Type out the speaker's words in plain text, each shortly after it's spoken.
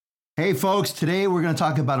Hey folks, today we're going to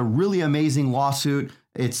talk about a really amazing lawsuit.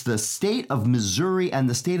 It's the state of Missouri and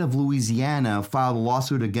the state of Louisiana filed a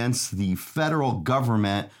lawsuit against the federal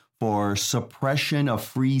government for suppression of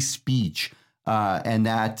free speech.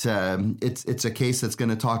 It's a case that's going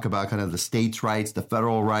to talk about kind of the states' rights, the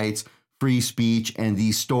federal rights, free speech, and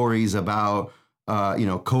these stories about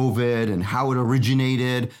COVID and how it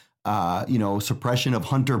originated, suppression of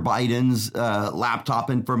Hunter Biden's laptop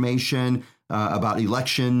information, about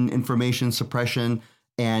election information suppression.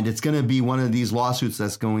 And it's going to be one of these lawsuits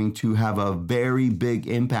that's going to have a very big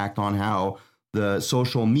impact on how the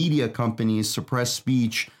social media companies suppress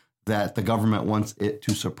speech that the government wants it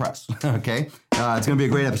to suppress. Okay? It's going to be a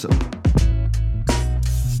great episode.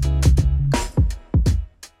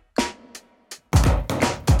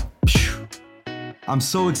 I'm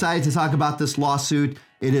so excited to talk about this lawsuit.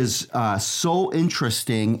 It is so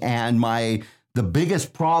interesting, and the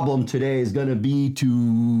biggest problem today is going to be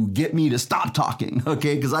to get me to stop talking,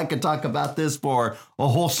 okay? Because I could talk about this for a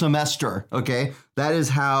whole semester, okay? That is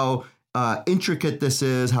how intricate this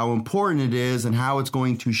is, how important it is, and how it's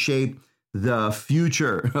going to shape the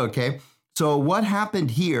future, okay? So what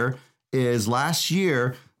happened here is last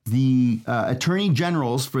year, the attorney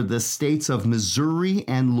generals for the states of Missouri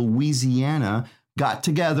and Louisiana got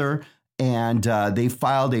together and they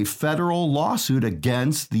filed a federal lawsuit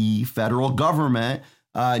against the federal government,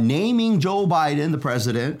 naming Joe Biden, the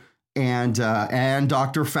president, and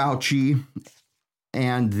Dr. Fauci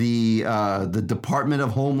and the Department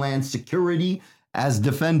of Homeland Security as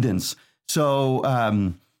defendants. So,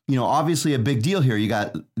 obviously a big deal here. You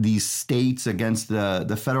got these states against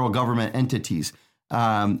the federal government entities.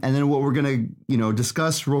 And then what we're going to,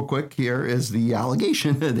 discuss real quick here is the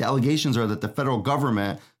allegation. The allegations are that the federal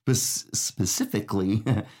government, specifically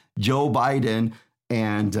Joe Biden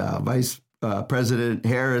and Vice President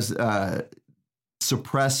Harris,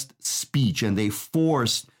 suppressed speech, and they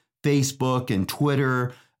forced Facebook and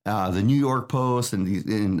Twitter, the New York Post,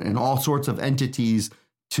 and all sorts of entities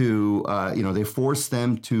to, they forced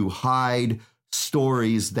them to hide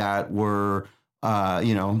stories that were,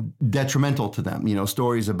 detrimental to them.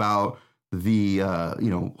 Stories about the,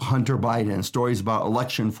 Hunter Biden, stories about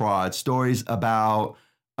election fraud, stories about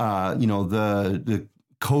the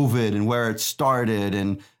COVID and where it started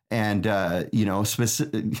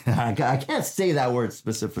specific. I can't say that word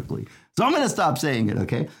specifically, so I'm going to stop saying it.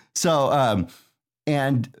 Okay. So,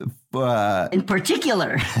 in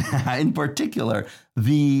particular,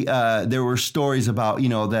 there were stories about,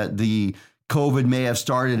 that the COVID may have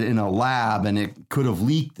started in a lab and it could have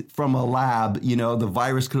leaked from a lab. The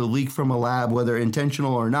virus could have leaked from a lab, whether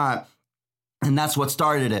intentional or not. And that's what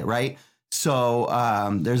started it, right? So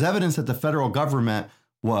there's evidence that the federal government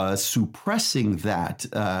was suppressing that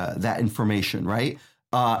information, right?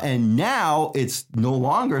 And now it's no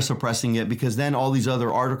longer suppressing it because then all these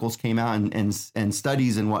other articles came out and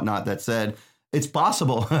studies and whatnot that said it's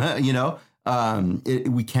possible,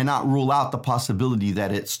 we cannot rule out the possibility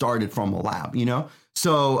that it started from a lab,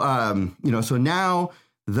 So, so now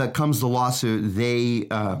that comes the lawsuit, they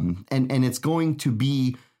and it's going to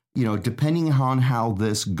be, depending on how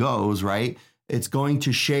this goes, right, it's going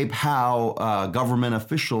to shape how government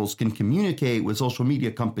officials can communicate with social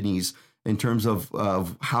media companies in terms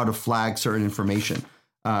of how to flag certain information.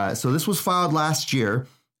 So this was filed last year,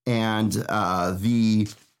 and one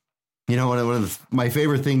of my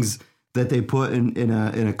favorite things that they put in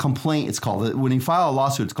a complaint, it's called, when you file a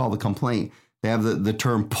lawsuit, it's called a complaint. They have the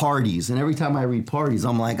term parties. And every time I read parties,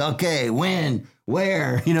 I'm like, okay, when,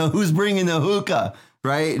 where, who's bringing the hookah,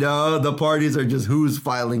 right? No, the parties are just who's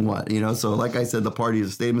filing what, So like I said, the party is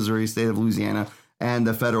the state of Missouri, state of Louisiana, and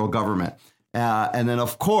the federal government. And then,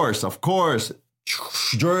 of course,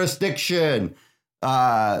 jurisdiction.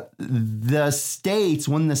 The states,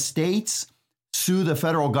 when the states sue the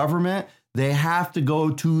federal government, they have to go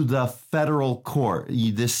to the federal court.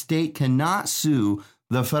 The state cannot sue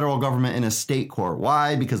the federal government in a state court.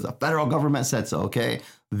 Why? Because the federal government said so, okay?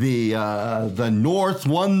 The North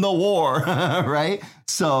won the war, right?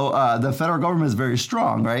 So the federal government is very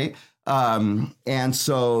strong, right? And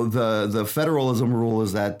so the federalism rule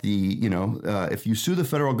is that if you sue the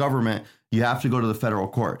federal government, you have to go to the federal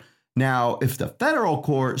court. Now, if the federal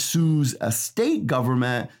court sues a state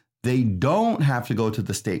government, they don't have to go to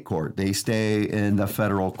the state court. They stay in the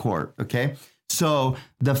federal court, okay? So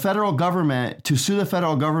the federal government, to sue the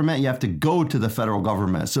federal government, you have to go to the federal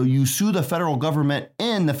government. So you sue the federal government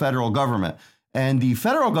in the federal government, and the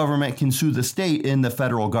federal government can sue the state in the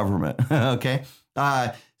federal government, okay?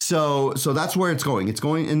 So that's where it's going. It's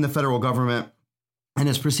going in the federal government, and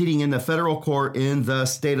it's proceeding in the federal court in the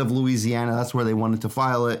state of Louisiana. That's where they wanted to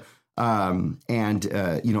file it.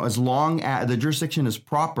 As long as the jurisdiction is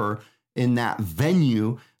proper in that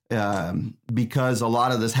venue, because a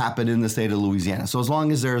lot of this happened in the state of Louisiana. So as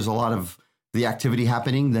long as there's a lot of the activity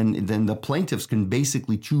happening, then the plaintiffs can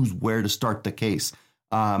basically choose where to start the case.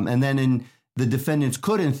 And then the defendants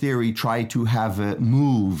could, in theory, try to have it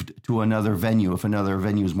moved to another venue if another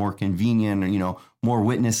venue is more convenient, or, more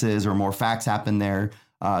witnesses or more facts happen there.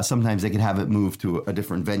 Sometimes they could have it moved to a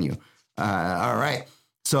different venue. All right.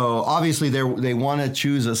 So obviously they want to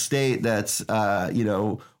choose a state that's,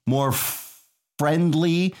 more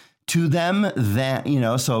friendly to them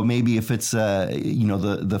than, so maybe if it's,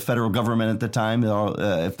 the federal government at the time,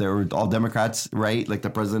 if they were all Democrats, right, like the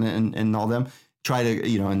president and all them, try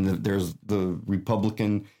to, and there's the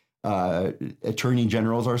Republican attorney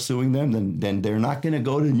generals are suing them, then they're not going to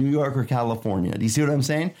go to New York or California. Do you see what I'm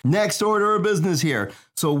saying? Next order of business here.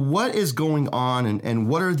 So what is going on and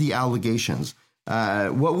what are the allegations?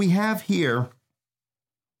 What we have here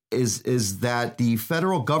is that the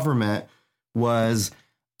federal government was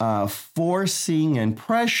forcing and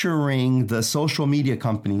pressuring the social media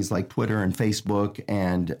companies like Twitter and Facebook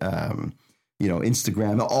and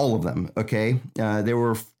Instagram, all of them. OK, they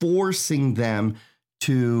were forcing them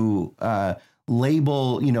to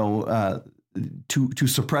label, to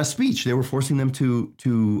suppress speech. They were forcing them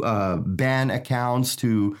to ban accounts,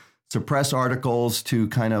 to suppress articles, to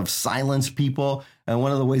kind of silence people. And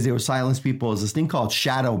one of the ways they would silence people is this thing called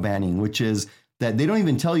shadow banning, which is that they don't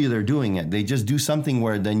even tell you they're doing it. They just do something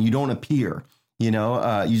where then you don't appear. You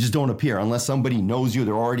just don't appear unless somebody knows you.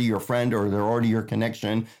 They're already your friend or they're already your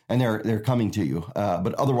connection and they're coming to you.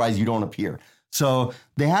 But otherwise, you don't appear. So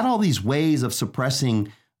they had all these ways of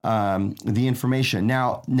suppressing the information.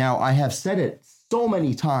 Now I have said it so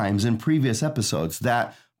many times in previous episodes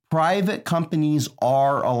that private companies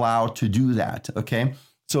are allowed to do that. OK,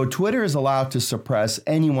 so Twitter is allowed to suppress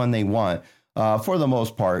anyone they want. For the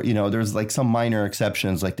most part, there's like some minor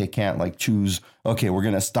exceptions, like they can't choose, OK, we're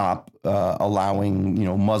going to stop allowing,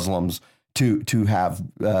 Muslims to have,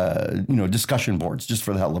 discussion boards just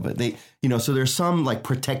for the hell of it. They, so there's some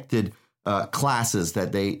protected classes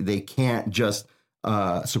that they can't just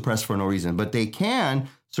suppress for no reason, but they can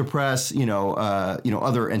suppress,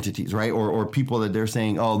 other entities, right? Or people that they're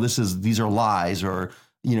saying, oh, these are lies or,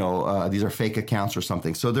 these are fake accounts or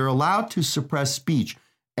something. So they're allowed to suppress speech.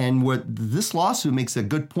 And what this lawsuit makes a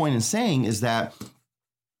good point in saying is that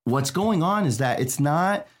what's going on is that it's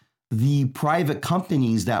not the private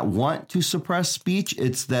companies that want to suppress speech.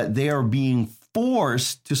 It's that they are being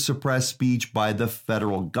forced to suppress speech by the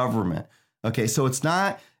federal government. OK, so it's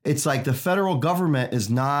like the federal government is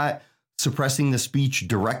not suppressing the speech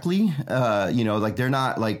directly. They're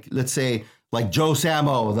not let's say Joe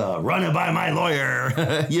Samo, the run it by my lawyer,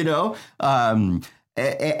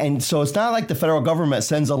 And so it's not like the federal government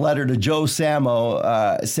sends a letter to Joe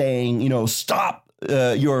Samo saying, stop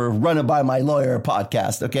your run it by my lawyer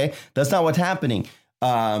podcast. OK, that's not what's happening.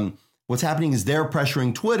 What's happening is they're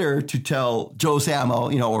pressuring Twitter to tell Joe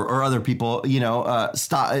Samo, or other people,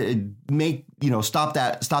 stop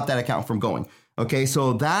that account from going. OK,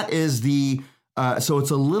 so that is so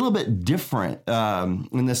it's a little bit different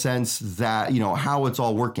in the sense that, how it's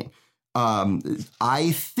all working.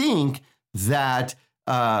 I think that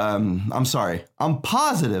I'm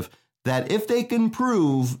positive that if they can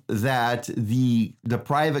prove that the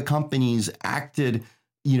private companies acted,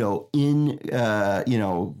 colluded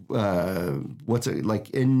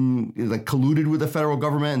with the federal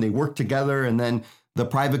government and they worked together and then the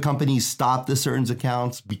private companies stopped the certain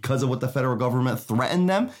accounts because of what the federal government threatened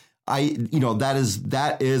them.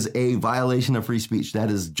 That is a violation of free speech. That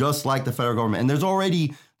is just like the federal government. And there's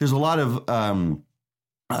a lot of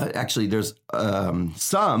there's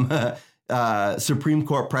some Supreme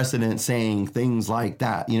Court precedent saying things like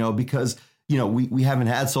that, because, we haven't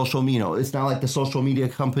had social media. It's not like the social media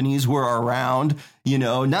companies were around,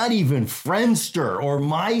 not even Friendster or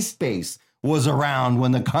MySpace was around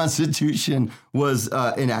when the Constitution was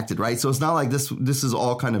enacted. Right. So it's not like this is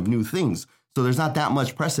all kind of new things. So there's not that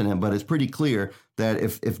much precedent, but it's pretty clear that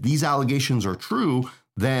if these allegations are true,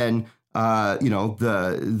 then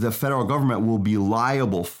the federal government will be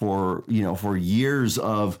liable for years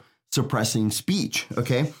of suppressing speech.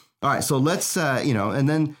 OK. All right. So let's, and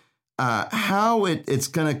then how it's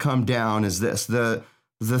going to come down is this. The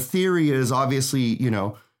theory is obviously,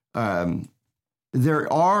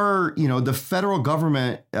 there are, the federal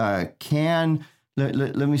government can,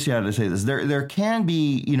 let me see how to say this. There can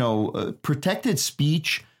be, protected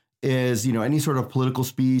speech is, any sort of political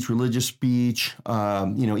speech, religious speech,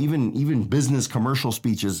 even business commercial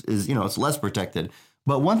speech is, it's less protected.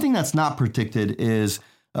 But one thing that's not protected is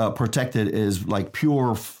protected is like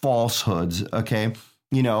pure falsehoods. Okay.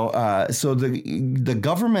 So the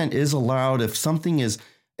government is allowed, if something is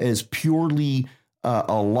purely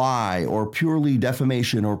a lie or purely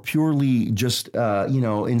defamation or purely just,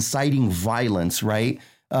 inciting violence, right?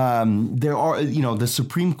 There are, the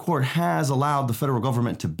Supreme Court has allowed the federal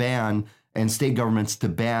government to ban and state governments to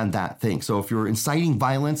ban that thing. So if you're inciting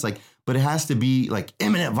violence, but it has to be like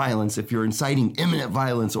imminent violence. If you're inciting imminent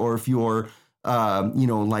violence, or if you're,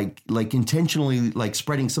 intentionally like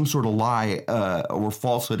spreading some sort of lie or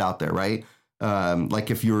falsehood out there, right?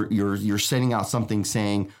 Like if you're sending out something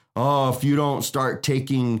saying, oh, if you don't start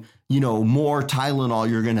taking, more Tylenol,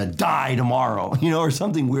 you're going to die tomorrow, or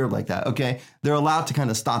something weird like that. Okay. They're allowed to kind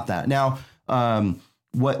of stop that. Now,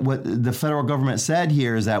 what the federal government said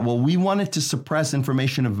here is that, well, we wanted to suppress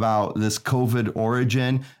information about this COVID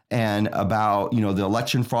origin and about, the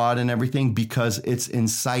election fraud and everything because it's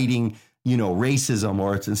inciting, racism,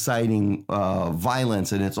 or it's inciting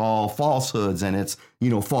violence, and it's all falsehoods, and it's,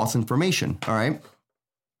 false information. All right.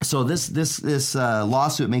 So this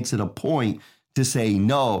lawsuit makes it a point to say,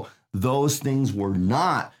 no, those things were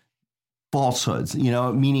not falsehoods,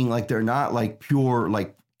 meaning like they're not like pure,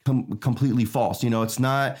 like completely false. It's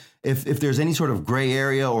not, if there's any sort of gray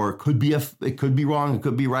area, or it could be wrong, it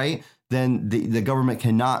could be right, then the government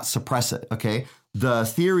cannot suppress it. Okay. The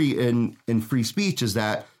theory in free speech is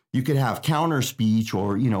that you could have counter speech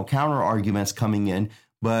or, counter arguments coming in.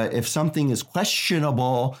 But if something is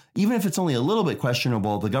questionable, even if it's only a little bit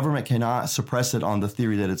questionable, the government cannot suppress it on the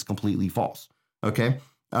theory that it's completely false. Okay.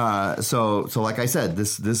 So like I said,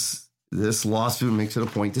 this lawsuit makes it a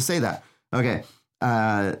point to say that. Okay.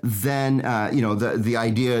 Then the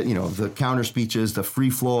idea, the counter speech is the free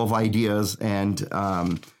flow of ideas. And,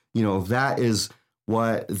 that is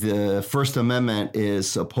what the First Amendment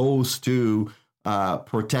is supposed to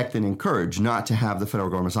protect and encourage, not to have the federal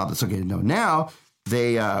government stop this. Okay. Now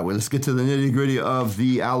let's get to the nitty gritty of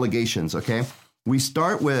the allegations. Okay. We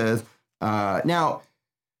start with, Hunter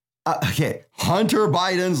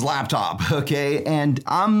Biden's laptop. Okay. And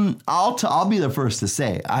I'll be the first to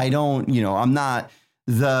say, I'm not,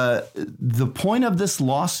 the point of this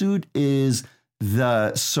lawsuit is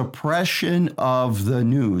the suppression of the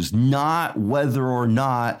news, not whether or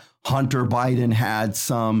not Hunter Biden had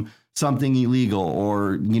something illegal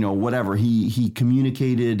or, whatever. He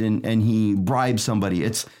communicated and he bribed somebody.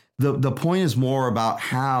 It's the point is more about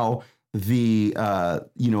how the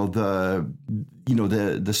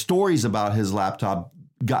stories about his laptop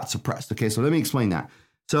got suppressed. Okay, so let me explain that.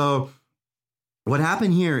 So what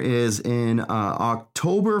happened here is in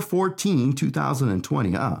October 14,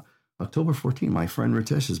 2020. October 14, my friend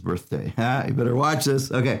Ritesh's birthday. You better watch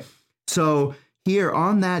this. Okay, so here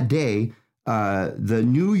on that day, the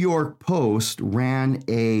New York Post ran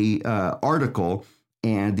a article,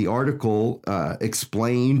 and the article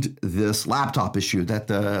explained this laptop issue that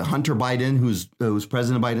the Hunter Biden, who's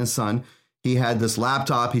President Biden's son, he had this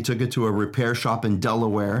laptop. He took it to a repair shop in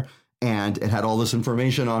Delaware, and it had all this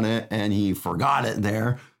information on it, and he forgot it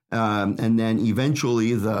there. And then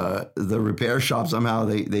eventually the repair shop, somehow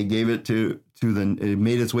they gave it it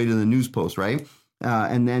made its way to the News Post, right?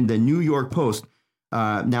 And then the New York Post.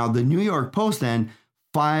 Now the New York Post then,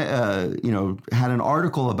 had an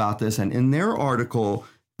article about this, and in their article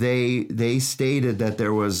they stated that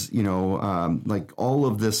there was, like all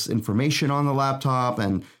of this information on the laptop,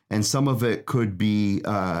 and some of it could be,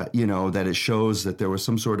 that it shows that there was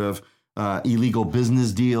some sort of illegal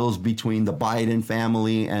business deals between the Biden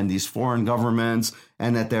family and these foreign governments,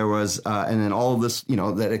 and that there was, and then all of this,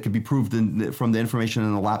 that it could be proved from the information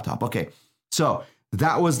in the laptop. Okay, so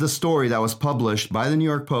that was the story that was published by the New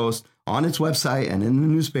York Post on its website and in the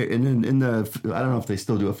newspaper, in the I don't know if they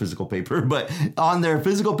still do a physical paper, but on their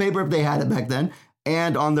physical paper, if they had it back then,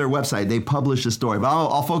 and on their website, they published a story. But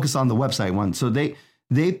I'll focus on the website one. So they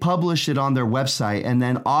published it on their website, and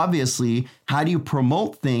then obviously, how do you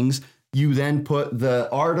promote things? You then put the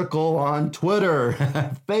article on Twitter,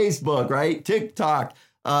 Facebook, right? TikTok,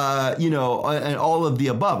 and all of the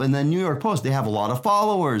above. And then New York Post, they have a lot of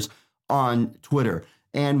followers on Twitter.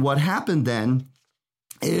 And what happened then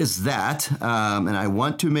is that, and I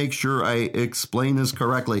want to make sure I explain this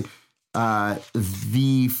correctly. Okay,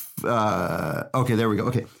 there we go.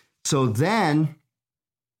 Okay. So then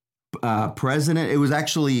President, it was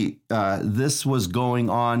actually, this was going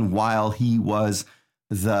on while he was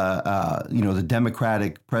the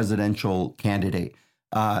Democratic presidential candidate.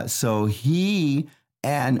 So he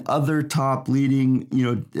and other top leading,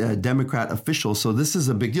 Democrat officials. So this is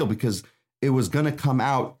a big deal because it was going to come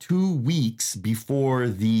out 2 weeks before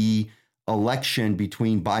the election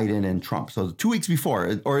between Biden and Trump. So 2 weeks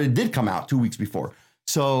before, or it did come out 2 weeks before.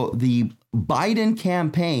 So the Biden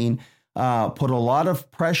campaign put a lot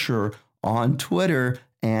of pressure on Twitter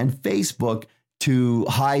and Facebook to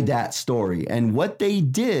hide that story. And what they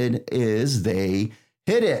did is they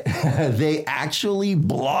hid it. They actually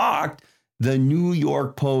blocked the New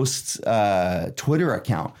York Post's Twitter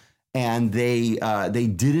account, and they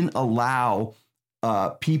didn't allow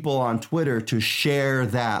people on Twitter to share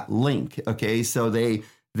that link. Okay, so they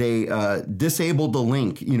disabled the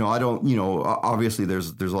link. I don't. Obviously there's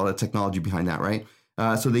a lot of technology behind that, right?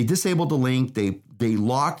 So they disabled the link. They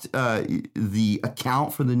locked the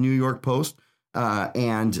account for the New York Post,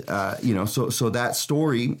 and so that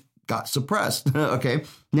story got suppressed. Okay,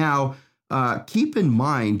 now keep in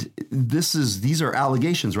mind these are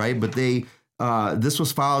allegations, right? But this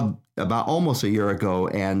was filed about almost a year ago,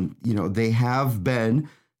 and they have been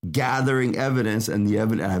gathering evidence, and the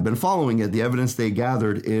evidence, I've been following it. The evidence they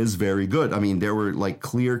gathered is very good. I mean, there were like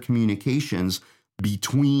clear communications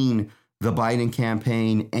between the Biden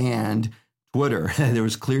campaign and Twitter. There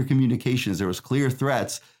was clear communications. There was clear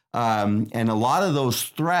threats. And a lot of those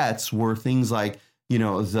threats were things like,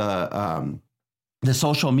 the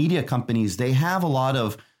social media companies, they have a lot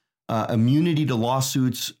of immunity to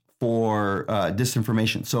lawsuits for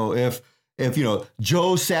disinformation. So if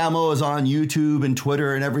Joe Samo is on YouTube and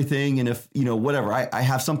Twitter and everything, and if, whatever, I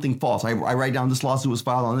have something false, I write down this lawsuit was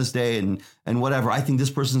filed on this day and whatever, I think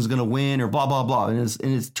this person is going to win or blah, blah, blah. And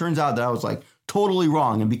it turns out that I was like totally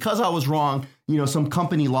wrong. And because I was wrong, some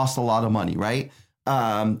company lost a lot of money, right?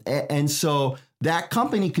 And so that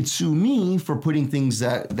company could sue me for putting things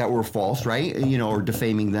that were false, right? Or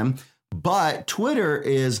defaming them. But Twitter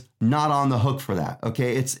is not on the hook for that.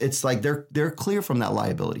 Okay, it's like they're clear from that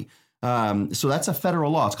liability. So that's a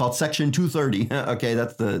federal law. It's called Section 230. Okay,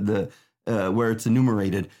 that's the where it's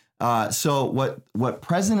enumerated. So what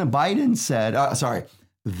President Biden said,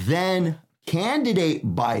 then candidate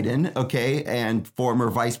Biden, okay, and former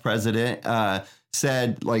vice president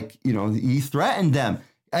said, like, he threatened them,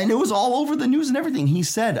 and it was all over the news and everything. He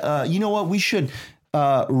said, you know what, we should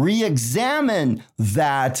re-examine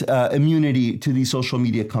that immunity to these social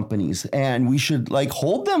media companies, and we should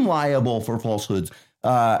hold them liable for falsehoods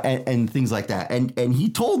and things like that. And he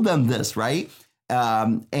told them this, right?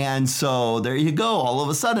 And so there you go. All of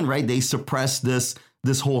a sudden, right, they suppressed this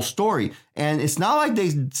whole story. And it's not like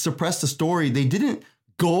they suppressed the story. They didn't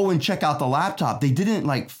go and check out the laptop. They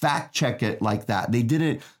didn't fact check it like that. They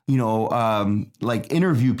didn't,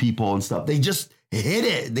 interview people and stuff. They just hid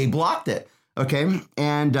it. They blocked it. Okay.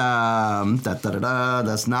 And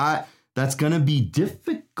that's going to be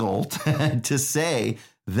difficult to say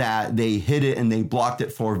that they hid it and they blocked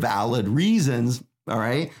it for valid reasons. All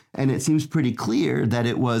right. And it seems pretty clear that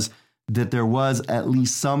there was at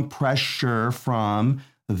least some pressure from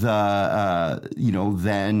the,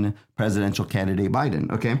 then presidential candidate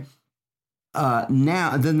Biden. Okay.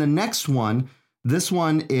 Now, then the next one, this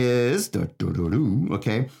one is,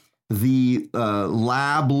 okay, the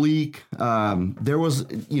lab leak. There was,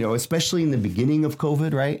 especially in the beginning of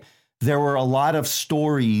COVID, right? There were a lot of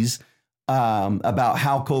stories about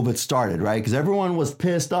how COVID started, right? Because everyone was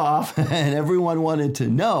pissed off and everyone wanted to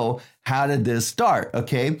know, how did this start?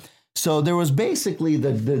 Okay. So there was basically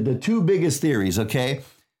the two biggest theories. Okay.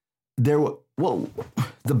 The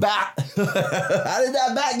bat. How did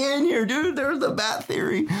that bat get in here, dude? There's the bat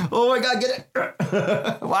theory. Oh my God, get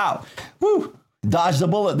it. Wow. Woo. Dodged the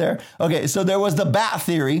bullet there. Okay. So there was the bat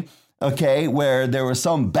theory. Okay. Where there was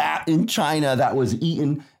some bat in China that was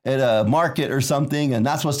eaten at a market or something, and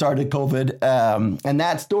that's what started COVID. And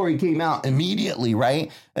that story came out immediately,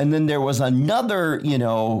 right? And then there was another,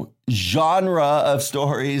 genre of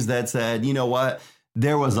stories that said, you know what,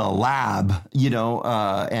 there was a lab,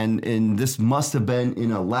 and this must have been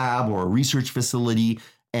in a lab or a research facility,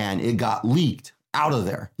 and it got leaked out of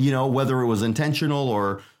there, whether it was intentional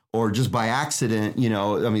or just by accident,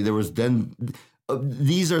 I mean, there was then,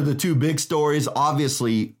 these are the two big stories.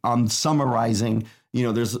 Obviously, I'm summarizing.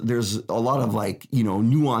 There's a lot of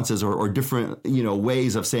nuances or different,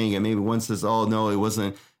 ways of saying it. Maybe one says, oh, no, it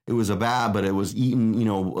wasn't. It was a bat, but it was eaten,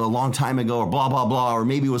 a long time ago, or blah, blah, blah. Or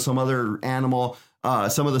maybe it was some other animal.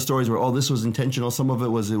 Some of the stories were, oh, this was intentional. Some of it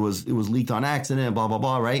was leaked on accident, blah, blah,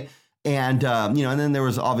 blah. Right. And, and then there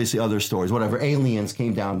was obviously other stories, whatever. Aliens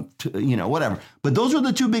came down to, whatever. But those were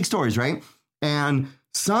the two big stories. Right. And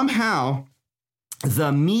somehow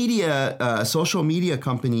the media, social media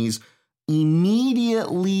companies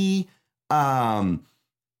immediately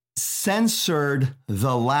censored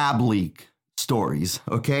the lab leak stories.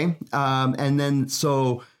 Okay. And then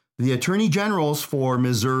so the attorney generals for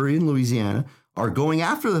Missouri and Louisiana are going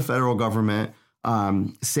after the federal government,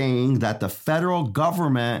 saying that the federal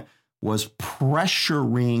government was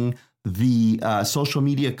pressuring the social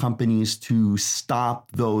media companies to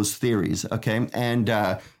stop those theories. Okay, and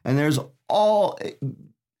there's all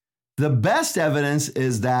the best evidence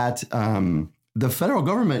is that the federal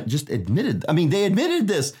government just admitted. I mean, they admitted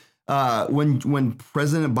this when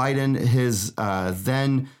President Biden, his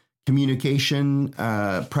then communication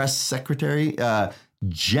press secretary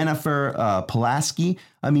Jennifer Pulaski.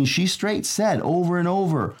 I mean, she straight said over and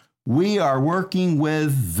over, we are working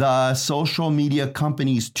with the social media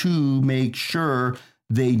companies to make sure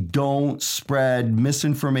they don't spread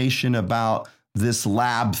misinformation about this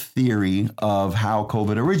lab theory of how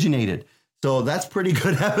COVID originated. So that's pretty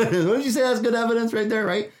good evidence. Wouldn't you say that's good evidence right there,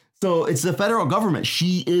 right? So it's the federal government.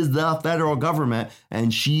 She is the federal government,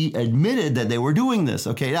 and she admitted that they were doing this.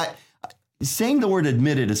 Okay, saying the word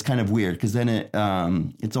admitted is kind of weird because then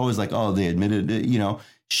it's always like, oh, they admitted it, you know.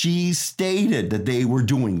 She stated that they were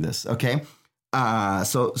doing this. Okay.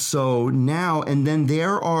 So now, and then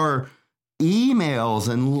there are emails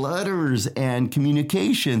and letters and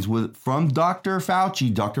communications from Dr.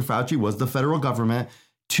 Fauci. Dr. Fauci was the federal government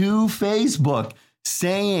to Facebook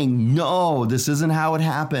saying, no, this isn't how it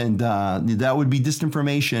happened. That would be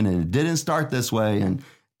disinformation, and it didn't start this way,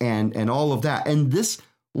 and all of that. And this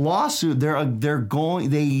lawsuit,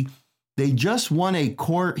 they just won a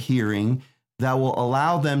court hearing that will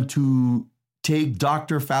allow them to take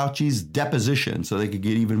Dr. Fauci's deposition so they could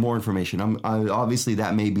get even more information. Obviously,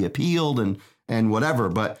 that may be appealed and whatever,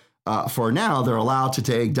 but for now, they're allowed to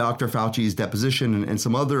take Dr. Fauci's deposition and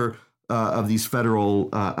some other of these federal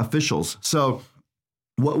officials. So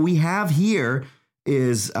what we have here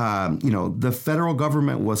is, the federal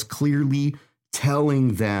government was clearly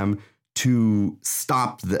telling them to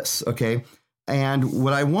stop this. Okay. And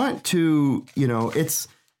what I want to,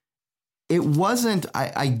 it wasn't,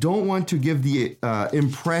 I don't want to give the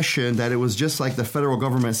impression that it was just like the federal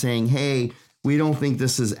government saying, hey, we don't think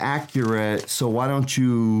this is accurate, so why don't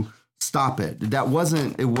you stop it? That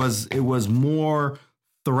wasn't, it was more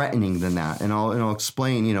threatening than that. And I'll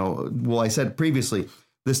explain, I said previously,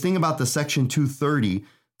 this thing about the Section 230,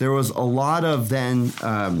 there was a lot of then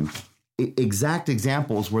exact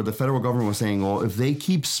examples where the federal government was saying, well, if they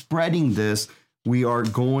keep spreading this, we are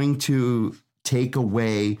going to take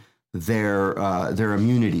away their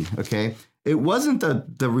immunity. Okay, it wasn't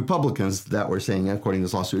the Republicans that were saying that, according to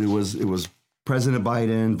this lawsuit. It was President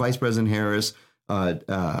Biden, Vice President Harris, Nancy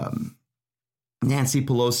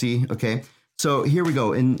Pelosi. Okay, so here we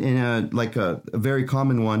go. In a very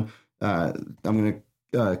common one, I'm going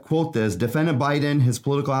to quote this: Defendant Biden, his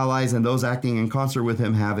political allies, and those acting in concert with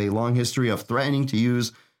him have a long history of threatening to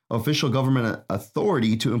use official government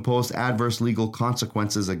authority to impose adverse legal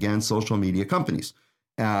consequences against social media companies.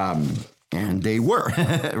 And they were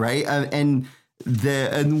right. And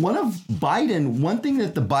one thing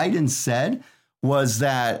that the Biden said was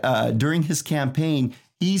that during his campaign,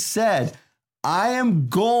 he said, I am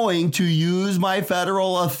going to use my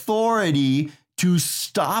federal authority to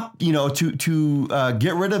stop, to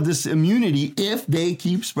get rid of this immunity if they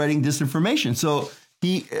keep spreading disinformation. So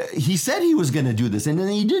he said he was going to do this, and then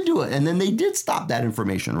he did do it, and then they did stop that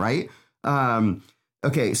information, right?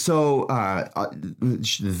 Okay, so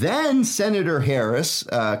then Senator Harris,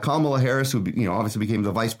 Kamala Harris, who obviously became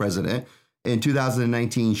the vice president in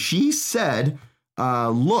 2019, she said,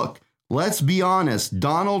 look, let's be honest,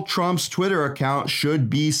 Donald Trump's Twitter account should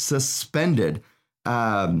be suspended.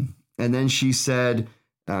 And then she said,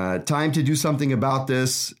 time to do something about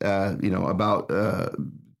this, about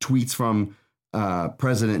tweets from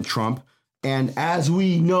President Trump. And as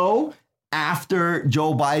we know, after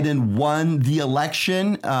Joe Biden won the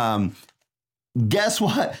election, guess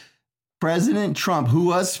what? President Trump, who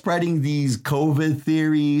was spreading these COVID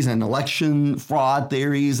theories and election fraud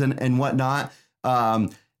theories and whatnot,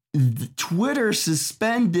 Twitter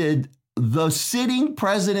suspended the sitting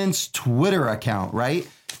president's Twitter account, right?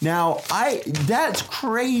 Now, that's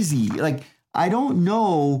crazy. Like, I don't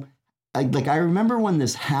know. I remember when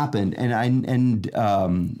this happened,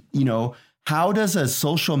 how does a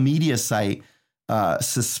social media site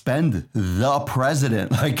suspend the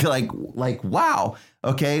president? Like, wow.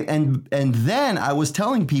 Okay. And then I was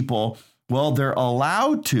telling people, well, they're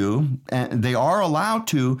allowed to, and they are allowed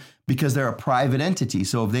to because they're a private entity.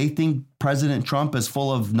 So if they think President Trump is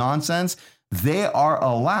full of nonsense, they are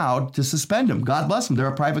allowed to suspend him. God bless them. They're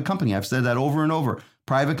a private company. I've said that over and over.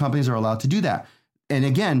 Private companies are allowed to do that. And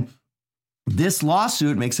again, this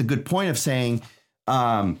lawsuit makes a good point of saying,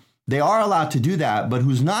 they are allowed to do that, but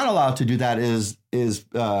who's not allowed to do that is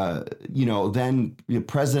then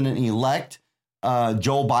President-elect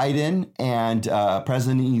Joe Biden and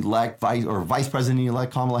President-elect Vice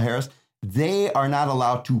President-elect Kamala Harris. they are not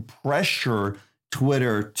allowed to pressure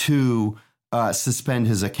Twitter to suspend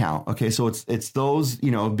his account. Okay, so it's those,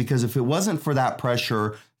 because if it wasn't for that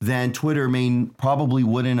pressure, then Twitter probably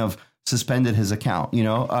wouldn't have suspended his account.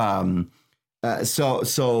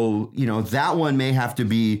 So that one may have to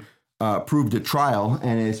be proved at trial,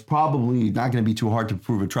 and it's probably not going to be too hard to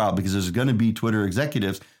prove at trial because there's going to be Twitter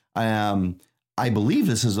executives. I believe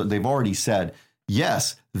they've already said,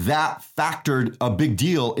 yes, that factored a big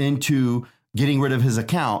deal into getting rid of his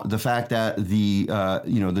account. The fact that the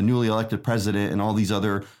newly elected president and all these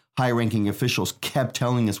other high-ranking officials kept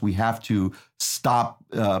telling us we have to stop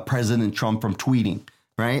President Trump from tweeting,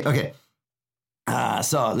 right? Okay.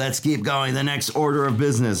 So let's keep going. The next order of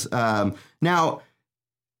business. Now,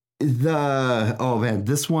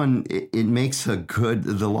 this one, it makes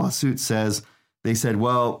the lawsuit says, they said,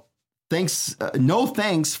 well, no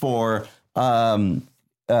thanks for,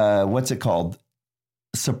 what's it called?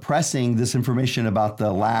 Suppressing this information about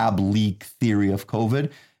the lab leak theory of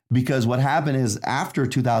COVID, because what happened is after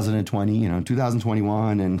 2020,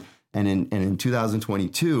 2021 and in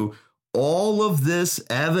 2022, all of this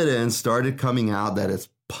evidence started coming out that it's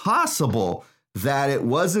possible that it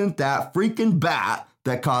wasn't that freaking bat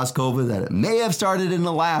that caused COVID, that it may have started in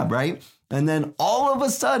the lab, right? And then all of a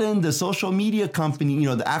sudden, the social media company,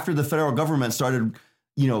 after the federal government started,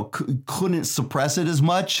 couldn't suppress it as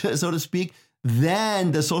much, so to speak,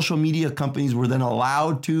 then the social media companies were then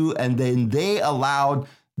allowed to, and then they allowed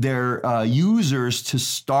their users to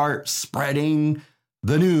start spreading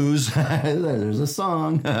the news. There's a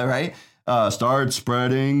song, right? Start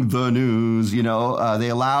spreading the news. They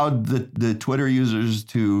allowed the Twitter users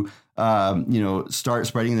to, start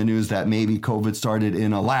spreading the news that maybe COVID started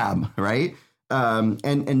in a lab, right?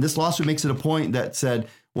 And this lawsuit makes it a point that said,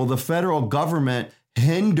 well, the federal government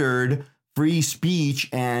hindered free speech,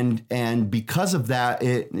 and because of that,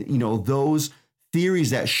 those theories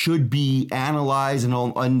that should be analyzed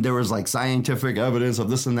and there was like scientific evidence of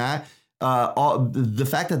this and that, the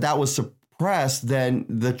fact that was suppressed, then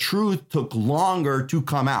the truth took longer to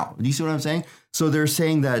come out. Do you see what I'm saying? So they're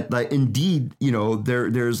saying that, like, indeed,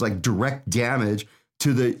 there's like direct damage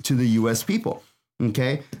to the U.S. people.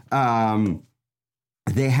 Okay,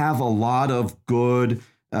 they have a lot of good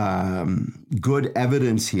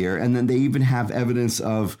evidence here, and then they even have evidence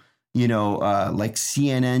of like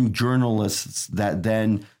CNN journalists that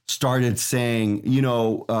then started saying,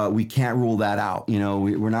 we can't rule that out.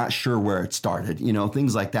 We're not sure where it started.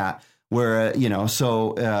 Things like that. Where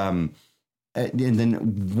and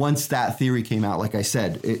then once that theory came out, like I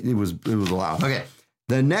said, it was allowed. Okay,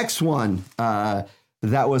 the next one that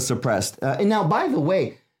was suppressed. And now, by the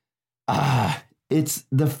way, it's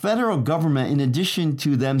the federal government, in addition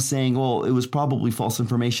to them saying, well, it was probably false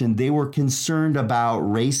information, they were concerned about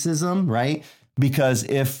racism, right? Because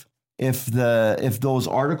if those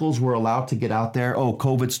articles were allowed to get out there,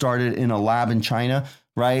 COVID started in a lab in China,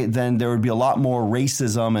 right? Then there would be a lot more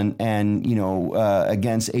racism and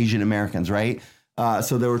against Asian Americans, right?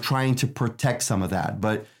 So they were trying to protect some of that,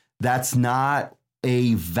 but that's not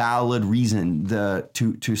a valid reason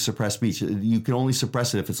to suppress speech. You can only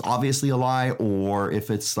suppress it if it's obviously a lie, or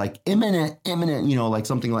if it's like imminent, like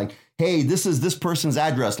something like, hey, this is this person's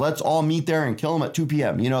address. Let's all meet there and kill them at 2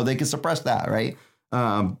 p.m. They can suppress that, right?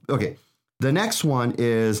 Okay. The next one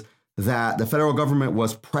is that the federal government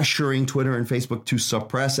was pressuring Twitter and Facebook to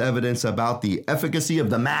suppress evidence about the efficacy of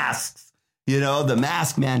the masks, the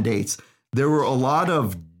mask mandates. There were a lot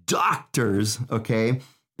of doctors, okay,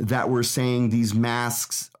 that were saying these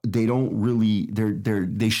masks, they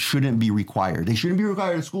shouldn't be required. They shouldn't be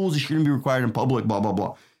required in schools. They shouldn't be required in public, blah, blah,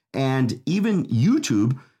 blah. And even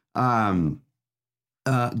YouTube,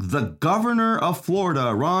 the governor of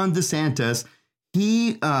Florida, Ron DeSantis,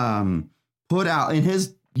 he put out in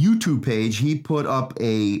his YouTube page, he put up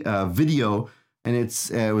a video, and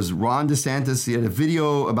it was Ron DeSantis. He had a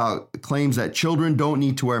video about claims that children don't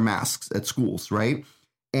need to wear masks at schools, right?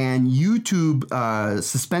 And YouTube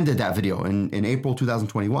suspended that video in April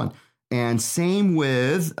 2021. And same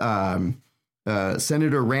with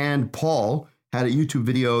Senator Rand Paul had a YouTube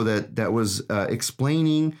video that was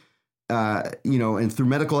explaining, and through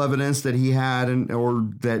medical evidence that he had or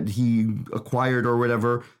that he acquired or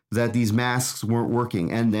whatever, that these masks weren't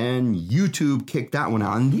working. And then YouTube kicked that one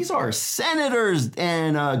out. And these are senators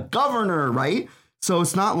and a governor, right? So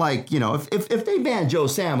it's not like, if they ban Joe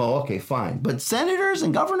Samo, okay, fine. But senators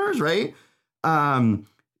and governors, right? And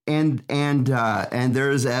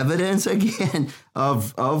there's evidence again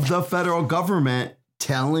of the federal government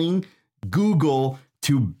telling Google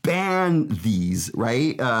to ban these,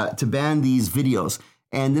 right? To ban these videos.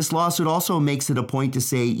 And this lawsuit also makes it a point to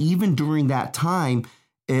say, even during that time,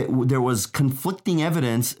 there was conflicting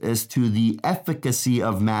evidence as to the efficacy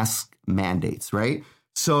of mask mandates, right?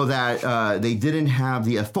 So that they didn't have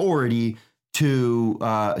the authority to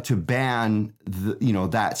ban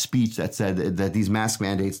that speech that said that these mask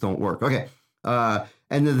mandates don't work. Okay.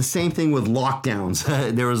 And then the same thing with lockdowns.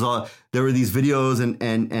 There were these videos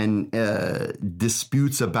and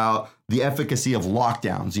disputes about the efficacy of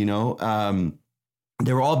lockdowns.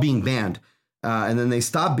 They were all being banned, and then they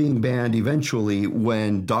stopped being banned eventually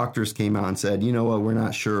when doctors came out and said, you know what, we're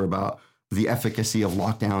not sure about the efficacy of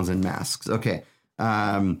lockdowns and masks. Okay.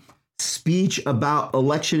 Speech about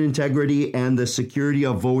election integrity and the security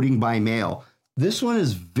of voting by mail. This one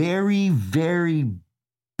is very, very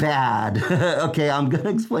bad. Okay, I'm going to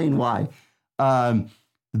explain why. After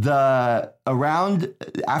the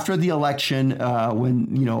election,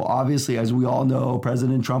 when, obviously, as we all know,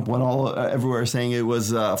 President Trump went all everywhere saying it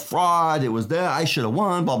was fraud. It was there. I should have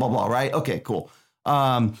won, blah, blah, blah. Right. OK, cool.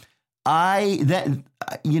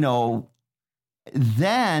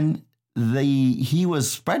 He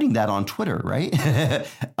was spreading that on Twitter, right?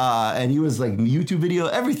 And he was like YouTube video,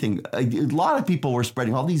 everything. A lot of people were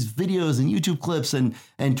spreading all these videos and YouTube clips and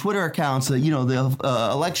Twitter accounts. The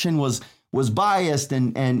election was biased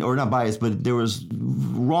and or not biased, but there was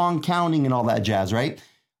wrong counting and all that jazz, right?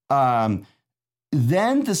 Then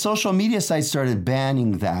the social media sites started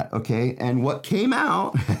banning that. Okay, and what came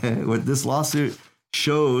out, what this lawsuit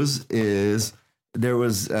shows is there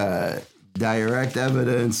was direct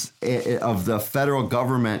evidence of the federal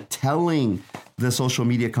government telling the social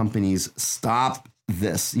media companies, stop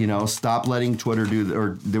this, stop letting Twitter do,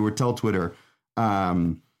 or they would tell Twitter.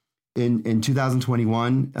 In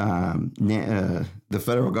 2021, the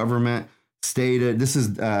federal government stated, this is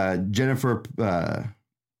Jennifer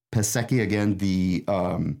Pasecki again, the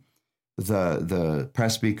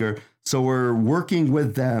press speaker. So we're working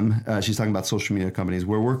with them. She's talking about social media companies.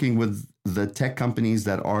 We're working with the tech companies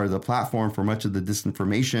that are the platform for much of the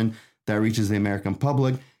disinformation that reaches the American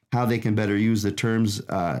public, how they can better use the terms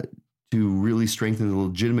to really strengthen the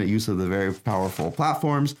legitimate use of the very powerful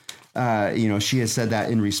platforms. She has said that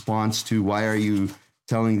in response to, why are you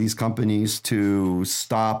telling these companies to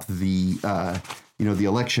stop the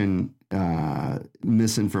election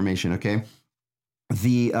misinformation? Okay.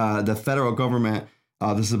 The federal government,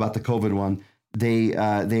 this is about the COVID one.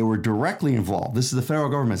 They were directly involved. This is the federal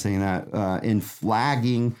government saying that in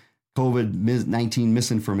flagging COVID-19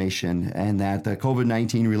 misinformation, and that the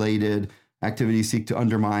COVID-19 related activities seek to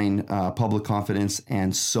undermine public confidence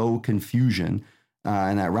and sow confusion.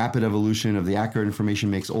 And that rapid evolution of the accurate information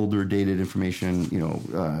makes older, dated information,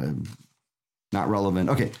 not relevant.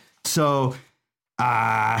 Okay, so.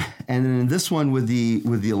 And then this one with the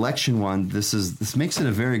election one, this makes it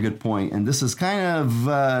a very good point. And this is kind of,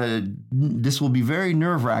 this will be very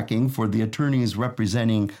nerve wracking for the attorneys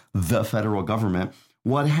representing the federal government.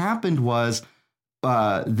 What happened was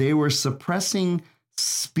they were suppressing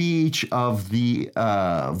speech of the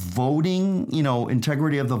voting,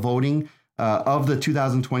 integrity of the voting of the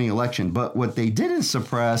 2020 election. But what they didn't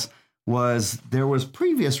suppress was there was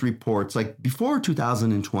previous reports, like before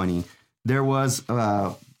 2020, there was,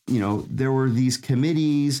 there were these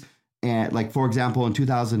committees, and like, for example, in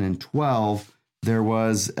 2012, there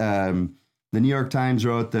was, the New York Times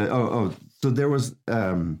wrote so there was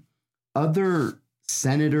other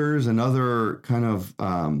senators and other kind of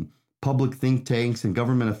public think tanks and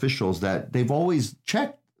government officials that they've always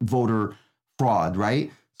checked voter fraud,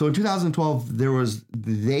 right? So in 2012,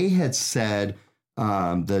 they had said,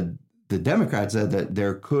 the Democrats said that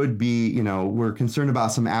there could be, we're concerned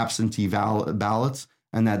about some absentee ballots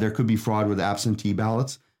and that there could be fraud with absentee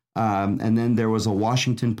ballots. And then there was a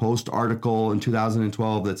Washington Post article in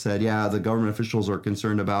 2012 that said, yeah, the government officials are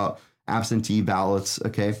concerned about absentee ballots.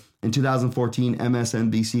 Okay. In 2014,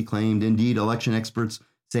 MSNBC claimed, indeed, election experts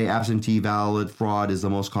say absentee ballot fraud is the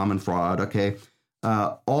most common fraud. Okay.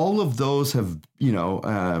 All of those have,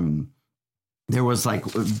 there was like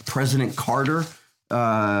President Carter.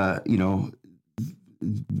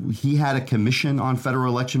 He had a commission on federal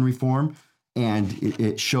election reform, and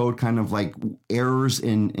it showed kind of like errors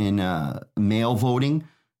in mail voting,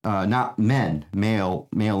 not mail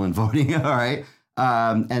in voting. All right.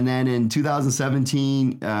 And then in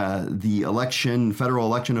 2017, the federal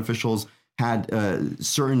election officials had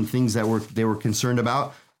certain things that they were concerned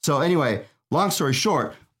about. So anyway, long story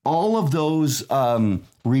short, all of those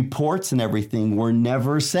reports and everything were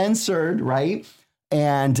never censored, right?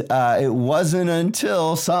 And it wasn't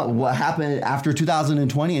until what happened after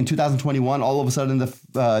 2020 and 2021, all of a sudden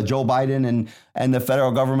Joe Biden and the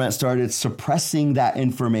federal government started suppressing that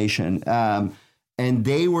information. And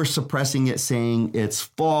they were suppressing it, saying it's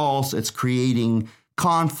false, it's creating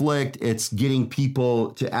conflict. It's getting people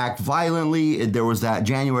to act violently. There was that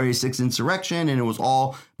January 6th insurrection, and it was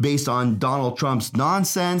all based on Donald Trump's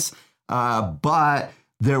nonsense. But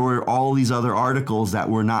there were all these other articles that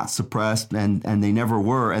were not suppressed, and they never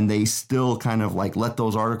were. And they still kind of like let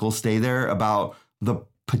those articles stay there about the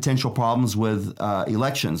potential problems with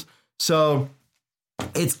elections. So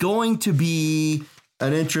it's going to be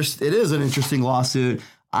it is an interesting lawsuit.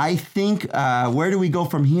 I think, where do we go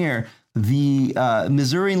from here? The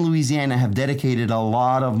Missouri and Louisiana have dedicated a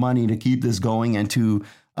lot of money to keep this going and to,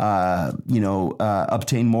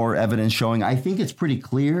 obtain more evidence showing. I think it's pretty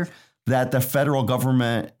clear that the federal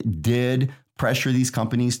government did pressure these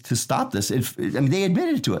companies to stop this. They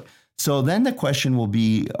admitted to it. So then the question will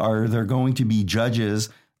be, are there going to be judges,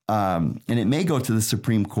 and it may go to the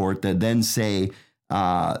Supreme Court, that then say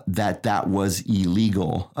that was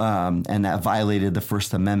illegal and that violated the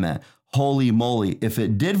First Amendment? Holy moly. If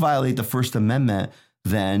it did violate the First Amendment,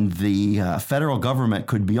 then the federal government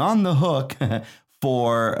could be on the hook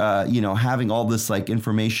for, having all this like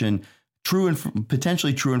information,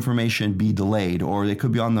 potentially true information be delayed, or they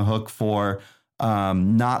could be on the hook for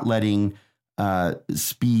not letting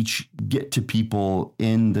speech get to people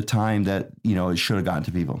in the time that, it should have gotten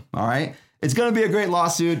to people. All right. It's going to be a great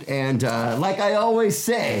lawsuit. And like I always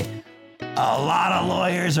say, a lot of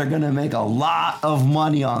lawyers are going to make a lot of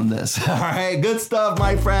money on this. All right. Good stuff,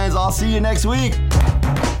 my friends. I'll see you next week.